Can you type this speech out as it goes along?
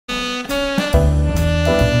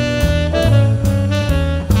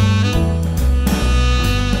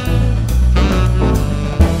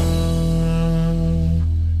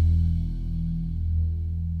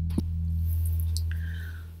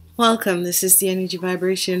Welcome. This is the energy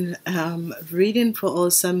vibration reading for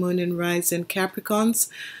all Sun, Moon, and Rising Capricorns.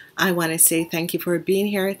 I want to say thank you for being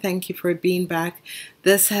here. Thank you for being back.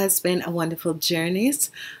 This has been a wonderful journey.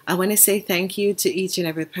 I want to say thank you to each and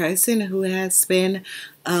every person who has been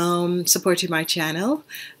supporting my channel.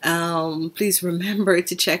 Please remember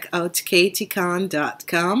to check out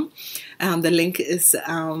kathykaan.com. The link is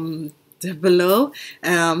below.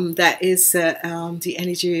 That is the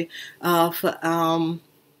energy of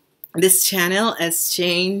this channel has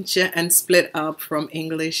changed and split up from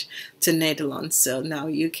English to Netherlands, so now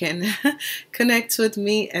you can connect with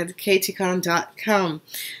me at kathykaan.com.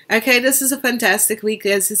 Okay, this is a fantastic week.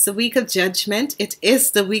 This is the week of judgment. It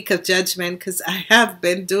is the week of judgment because I have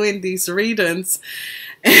been doing these readings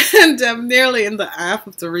and I'm nearly in the half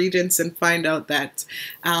of the readings and find out that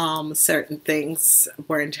certain things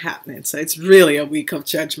weren't happening. So it's really a week of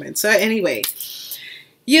judgment. So anyway,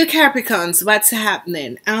 you Capricorns, what's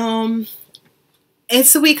happening?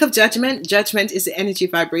 It's a week of judgment. Judgment is the energy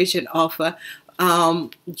vibration of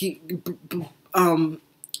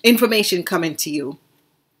information coming to you.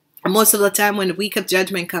 And most of the time when the week of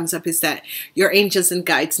judgment comes up is that your angels and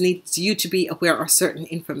guides need you to be aware of certain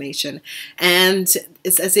information. And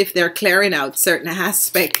it's as if they're clearing out certain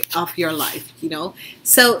aspect of your life, you know.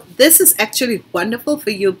 So this is actually wonderful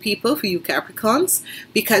for you people, for you Capricorns,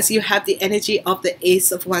 because you have the energy of the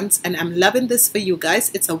Ace of Wands. And I'm loving this for you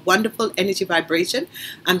guys. It's a wonderful energy vibration.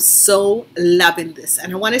 I'm so loving this.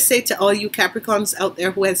 And I want to say to all you Capricorns out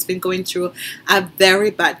there who has been going through a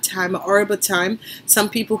very bad time, a horrible time, some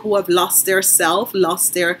people who have lost their self,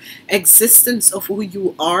 lost their existence of who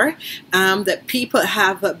you are, that people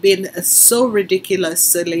have been so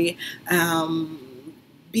ridiculously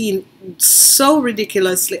being so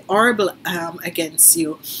ridiculously horrible against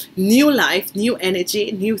you. New life, new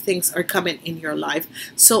energy, new things are coming in your life.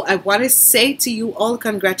 So I want to say to you all,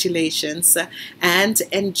 congratulations and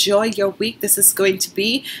enjoy your week. This is going to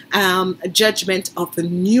be a judgment of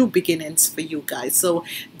new beginnings for you guys. So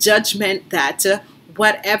judgment that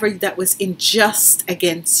whatever that was unjust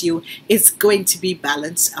against you is going to be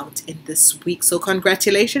balanced out in this week. So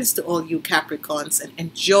congratulations to all you Capricorns and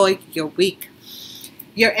enjoy your week.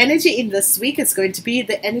 Your energy in this week is going to be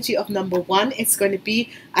the energy of number 1. It's going to be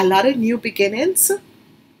a lot of new beginnings.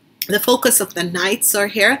 The focus of the Knights are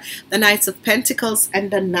here, the Knights of Pentacles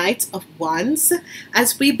and the Knight of Wands.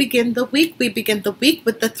 As we begin the week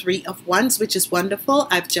with the 3 of Wands, which is wonderful.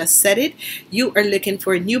 I've just said it. You are looking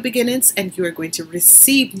for new beginnings and you are going to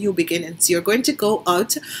receive new beginnings. You're going to go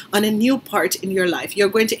out on a new part in your life. You're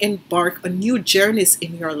going to embark on new journeys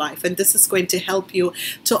in your life, and this is going to help you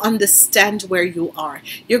to understand where you are.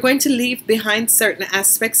 You're going to leave behind certain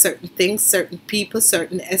aspects, certain things, certain people,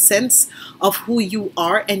 certain essence of who you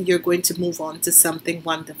are, and you're going to move on to something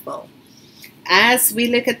wonderful. As we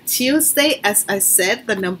look at Tuesday, as I said,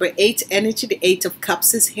 the number 8 energy, the 8 of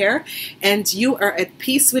Cups is here, and you are at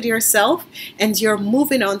peace with yourself and you're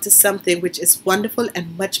moving on to something which is wonderful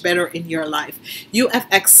and much better in your life. You have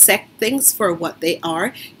accepted things for what they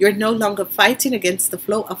are. You're no longer fighting against the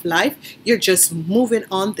flow of life. You're just moving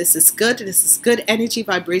on. This is good. This is good energy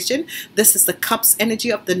vibration. This is the Cups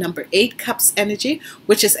energy of the number 8 Cups energy,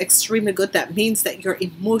 which is extremely good. That means that your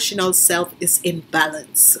emotional self is in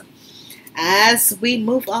balance. As we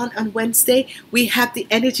move on Wednesday, we have the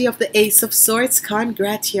energy of the Ace of Swords.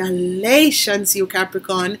 Congratulations, you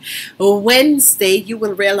Capricorn. Wednesday, you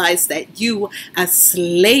will realize that you have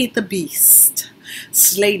slayed the beast.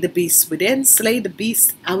 Slay the beast within, slay the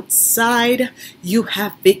beast outside. You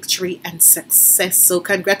have victory and success. So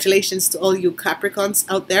congratulations to all you Capricorns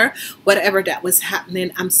out there. Whatever that was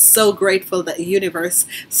happening, I'm so grateful that the universe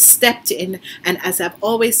stepped in. And as I've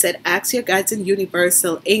always said, ask your guides and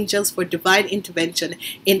universal angels for divine intervention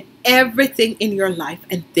in everything in your life,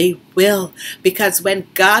 and they will. Because when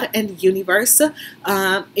God and the universe,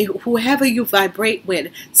 whoever you vibrate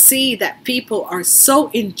with, see that people are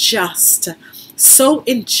so unjust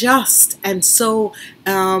and so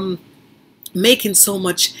making so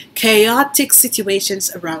much chaotic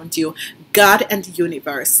situations around you, God and the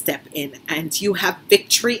universe step in and you have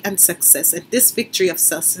victory and success. And this victory of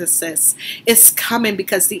success is coming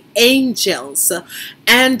because the angels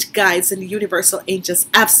and guides and the universal angels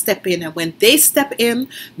have stepped in, and when they step in,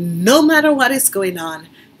 no matter what is going on,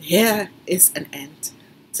 here is an end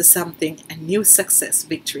to something, a new success,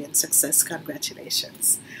 victory and success.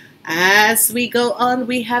 Congratulations. As we go on,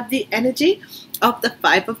 we have the energy of the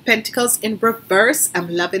 5 of Pentacles in reverse. I'm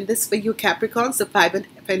loving this for you Capricorns, the 5 of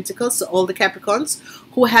Pentacles. So all the Capricorns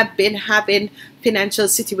who have been having financial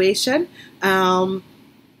situation,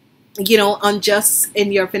 you know, unjust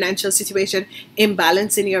in your financial situation,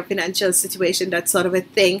 imbalance in your financial situation, that sort of a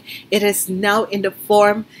thing. It is now in the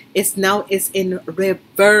form, is in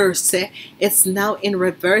reverse. It's now in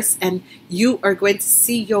reverse, and you are going to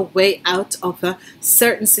see your way out of a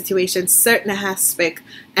certain situation, certain aspect,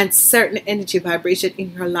 and certain energy vibration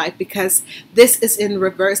in your life, because this is in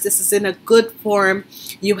reverse. This is in a good form.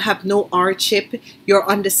 You have no hardship. You're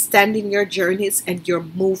understanding your journeys and you're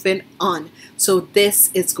moving on. So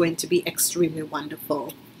this is going to be extremely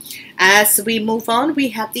wonderful. As we move on, we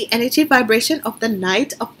have the energy vibration of the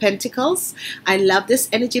Knight of Pentacles. I love this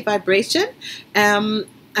energy vibration.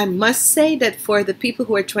 I must say that for the people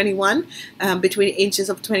who are 21, between the ages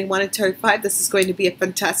of 21 and 35, this is going to be a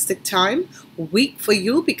fantastic week for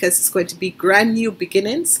you, because it's going to be brand new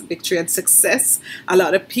beginnings, victory and success. A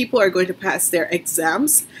lot of people are going to pass their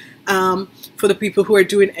exams. For the people who are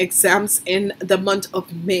doing exams in the month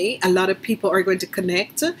of May, a lot of people are going to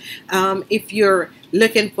connect. If you're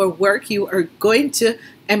looking for work, you are going to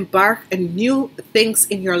embark on new things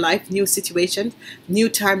in your life, new situations, new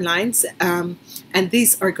timelines, and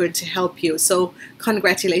these are going to help you. So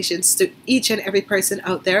congratulations to each and every person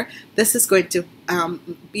out there. This is going to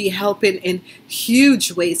be helping in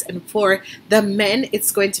huge ways, and for the men,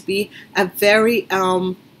 it's going to be a very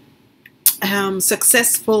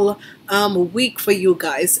successful week for you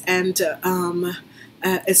guys, and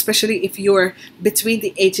especially if you're between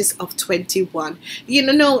the ages of 21.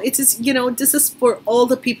 It is, this is for all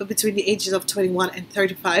the people between the ages of 21 and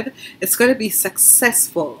 35. It's going to be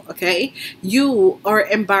successful, okay? You are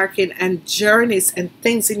embarking on journeys and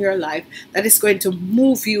things in your life that is going to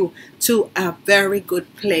move you to a very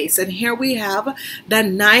good place. And here we have the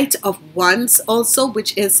Knight of Wands also,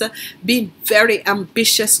 which is being very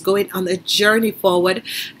ambitious, going on a journey forward.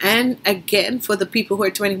 And again, for the people who are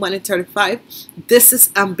 21 and 35, this is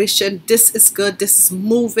ambition, this is good, this is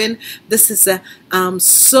moving, this is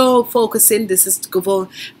so focusing, this is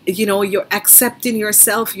you're accepting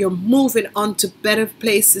yourself, you're moving on to better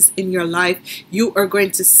places in your life. You are going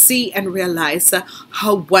to see and realize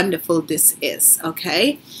how wonderful this is,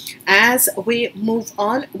 okay? As we move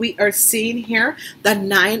on, we are seeing here the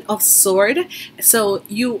Nine of Swords. So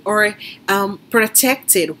you are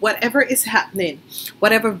protected. Whatever is happening,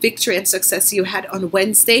 whatever victory and success you had on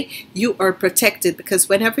Wednesday, you are protected, because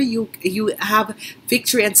whenever you have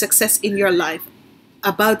victory and success in your life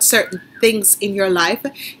about certain things in your life,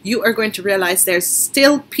 you are going to realize there's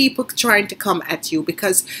still people trying to come at you,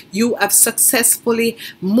 because you have successfully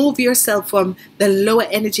moved yourself from the lower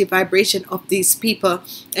energy vibration of these people,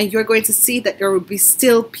 and you're going to see that there will be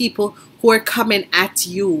still people who are coming at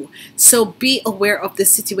you. So be aware of the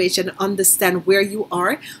situation, understand where you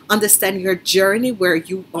are, understand your journey where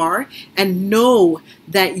you are, and know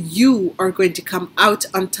that you are going to come out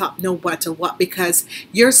on top no matter what, because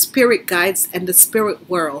your spirit guides and the spirit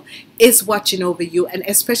world is watching over you. And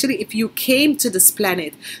especially if you came to this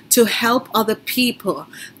planet to help other people,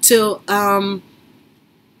 to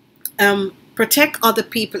protect other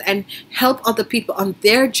people and help other people on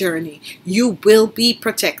their journey, you will be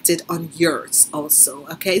protected on yours also,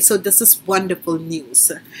 okay? So this is wonderful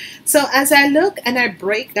news. So as I look and I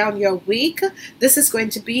break down your week, this is going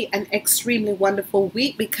to be an extremely wonderful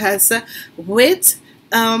week, because with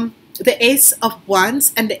the Ace of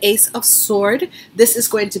Wands and the Ace of Swords, this is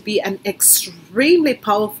going to be an extremely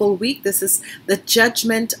powerful week. This is the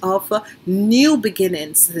judgment of new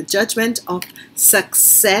beginnings, the judgment of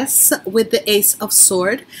success with the Ace of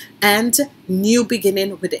Swords, and new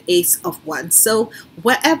beginning with the Ace of Wands. So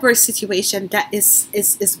whatever situation that is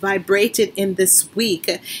vibrated in this week,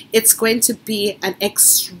 it's going to be an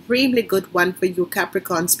extremely good one for you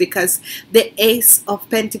Capricorns, because the Ace of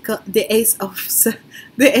Pentacles, the Ace of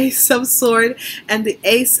Swords and the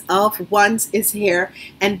Ace of Wands is here,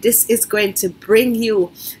 and this is going to bring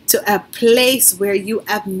you to a place where you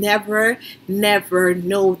have never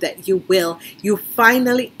know that you will. You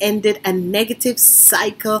finally ended a negative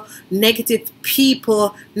cycle, negative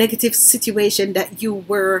people, negative situation that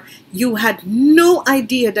you had no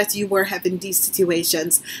idea that you were having these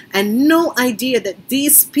situations, and no idea that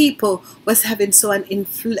these people was having so an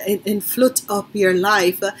influence of your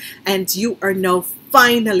life, and you are now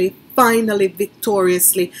finally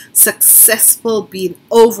victoriously successful, being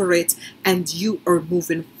over it, and you are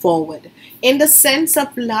moving forward. In the sense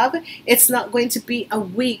of love, it's not going to be a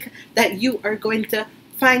week that you are going to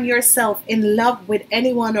find yourself in love with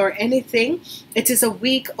anyone or anything. It is a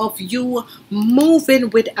week of you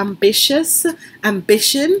moving with ambition,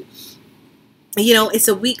 You know, it's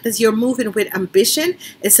a week that you're moving with ambition.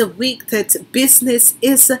 It's a week that business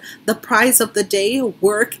is the prize of the day.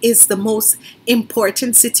 Work is the most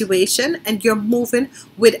important situation, and you're moving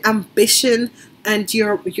with ambition, and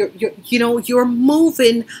you're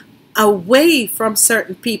moving away from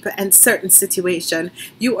certain people and certain situation.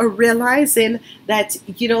 You are realizing that,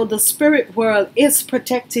 you know, the spirit world is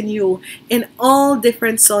protecting you in all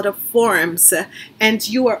different sort of forms, and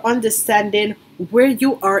you are understanding where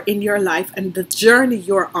you are in your life and the journey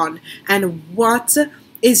you're on and what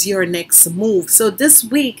is your next move. So this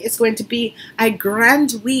week is going to be a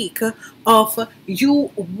grand week of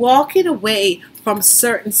you walking away from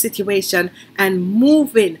certain situation and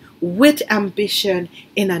moving with ambition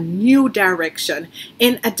in a new direction,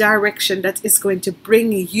 in a direction that is going to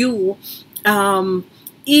bring you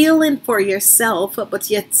healing for yourself, but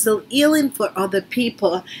yet still healing for other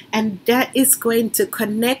people, and that is going to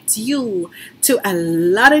connect you to a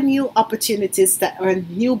lot of new opportunities that are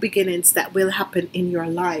new beginnings that will happen in your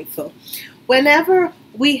life. Whenever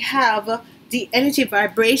we have the energy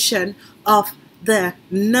vibration of the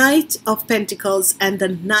Knight of Pentacles and the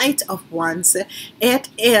Knight of Wands, it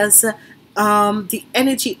is the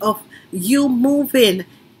energy of you moving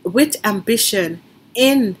with ambition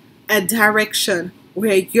in a direction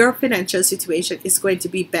where your financial situation is going to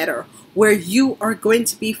be better, where you are going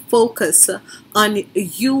to be focused on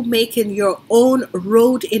you making your own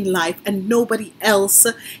road in life, and nobody else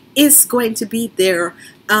is going to be there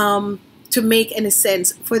to make any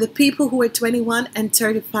sense. For the people who are 21 and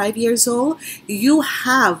 35 years old, you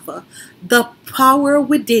have the power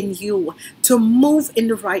within you to move in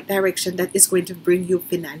the right direction that is going to bring you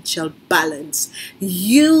financial balance.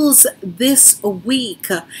 Use this week.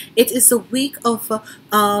 It is a week of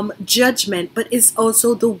judgment, but it's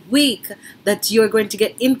also the week that you're going to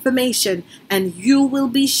get information and you will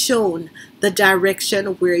be shown the direction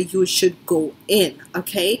where you should go in.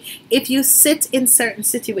 Okay, if you sit in certain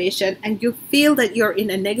situation and you feel that you're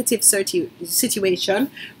in a negative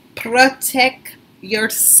situation, protect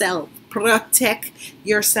yourself. Protect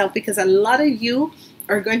yourself, because a lot of you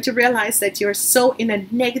are going to realize that you're so in a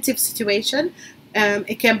negative situation.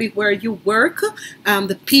 It can be where you work.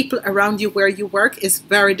 The people around you where you work is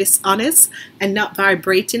very dishonest and not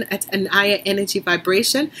vibrating at an higher energy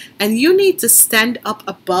vibration, and you need to stand up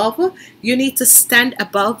above. You need to stand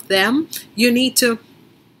above them. You need to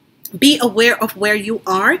be aware of where you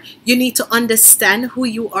are. You need to understand who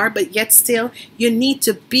you are, but yet still you need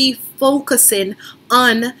to be focusing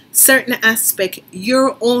on certain aspect,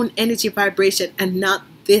 your own energy vibration, and not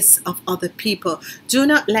this of other people. Do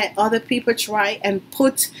not let other people try and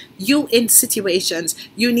put you in situations.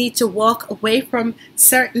 You need to walk away from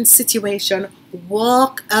certain situation.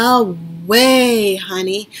 Walk away,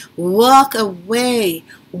 honey. Walk away.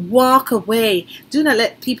 Walk away. Do not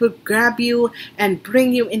let people grab you and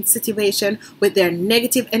bring you in situation with their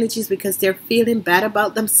negative energies because they're feeling bad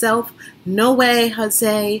about themselves. No way,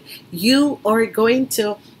 Jose. You are going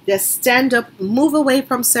to just stand up, move away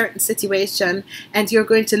from certain situation, and you're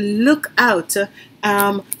going to look out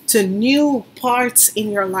to new parts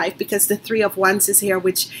in your life, because the Three of Wands is here,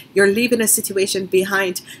 which you're leaving a situation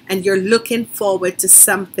behind and you're looking forward to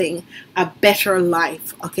something, a better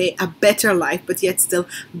life. Okay, a better life, but yet still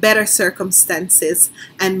better circumstances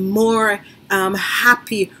and more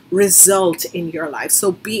happy result in your life.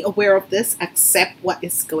 So be aware of this. Accept what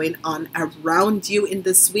is going on around you in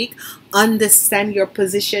this week. Understand your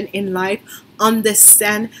position in life.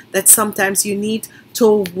 Understand that sometimes you need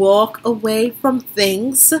to walk away from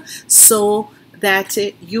things so that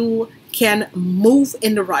you can move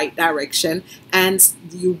in the right direction, and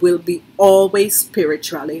you will be always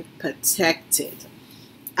spiritually protected.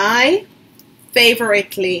 I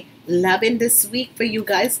favoritely loving this week for you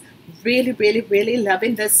guys. Really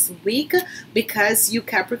loving this week, because you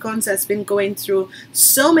Capricorns has been going through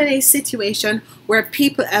so many situations where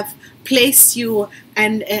people have placed you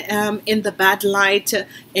and in the bad light,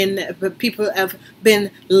 people have been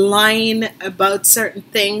lying about certain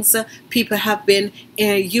things. People have been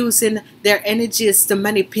using their energies to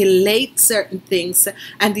manipulate certain things,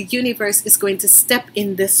 and the universe is going to step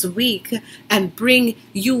in this week and bring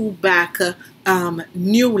you back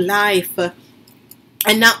new life.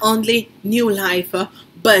 And not only new life,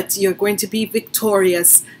 but you're going to be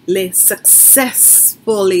victoriously,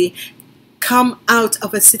 successfully come out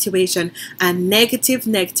of a situation, a negative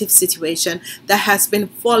situation that has been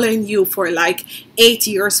following you for like 8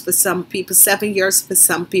 years for some people, 7 years for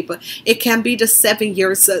some people. It can be the 7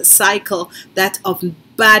 years cycle that of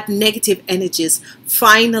bad negative energies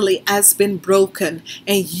finally has been broken.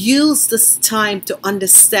 And use this time to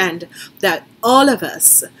understand that all of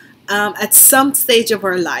us at some stage of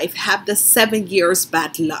our life have the 7 years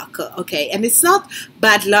bad luck. Okay, and it's not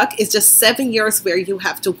bad luck, it's just 7 years where you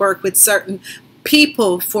have to work with certain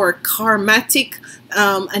people for karmatic,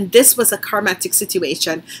 and this was a karmatic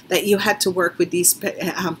situation that you had to work with these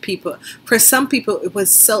people. For some people, it was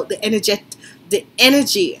so the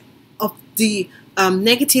energy of the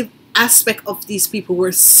negative aspect of these people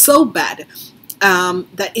were so bad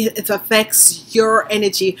that it affects your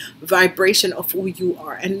energy vibration of who you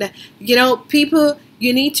are. And you know, people,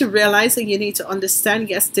 you need to realize and you need to understand.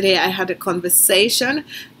 Yesterday I had a conversation,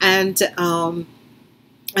 and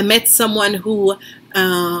I met someone who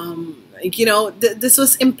you know, this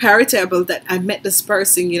was imperishable that I met this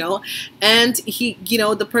person, you know, and he, you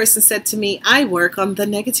know, the person said to me, I work on the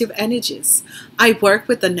negative energies. I work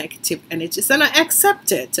with the negative energies, and I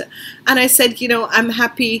accept it. And I said, you know, I'm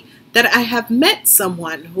happy that I have met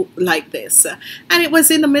someone who like this. And it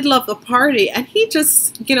was in the middle of the party, and he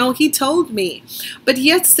just, you know, he told me, but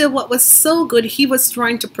yet still what was so good, he was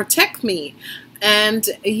trying to protect me. And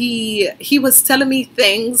he was telling me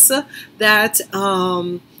things that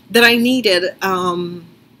that I needed.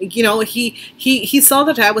 You know, he saw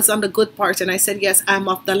that I was on the good part, and I said, yes, I'm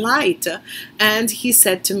of the light. And he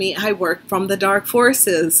said to me, I work from the dark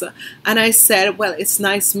forces. And I said, well, it's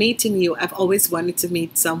nice meeting you. I've always wanted to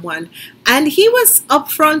meet someone. And he was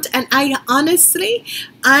upfront, and I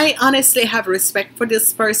honestly have respect for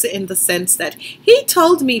this person in the sense that he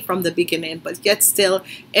told me from the beginning, but yet still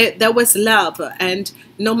there was love. And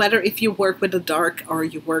no matter if you work with the dark or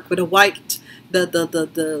you work with a white,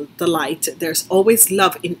 the light, there's always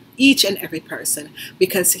love in each and every person,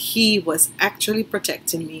 because he was actually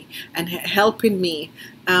protecting me and helping me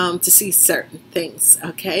to see certain things.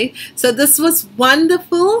 Okay, so this was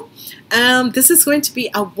wonderful. This is going to be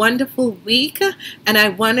a wonderful week, and I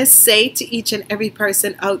want to say to each and every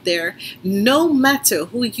person out there, no matter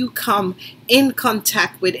who you come in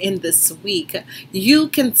contact with in this week, you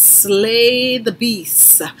can slay the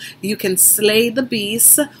beast. You can slay the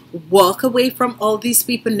beast. Walk away from all these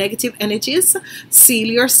people negative energies. Seal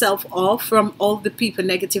yourself off from all the people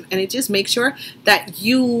negative energies. Make sure that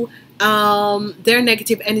you their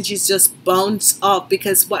negative energies just bounce off,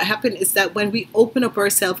 because what happened is that when we open up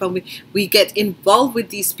ourselves and we get involved with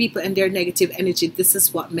these people and their negative energy, this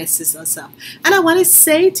is what messes us up. And I want to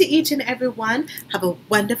say to each and every one, have a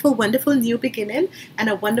wonderful, wonderful new beginning and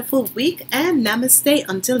a wonderful week, and namaste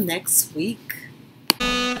until next week.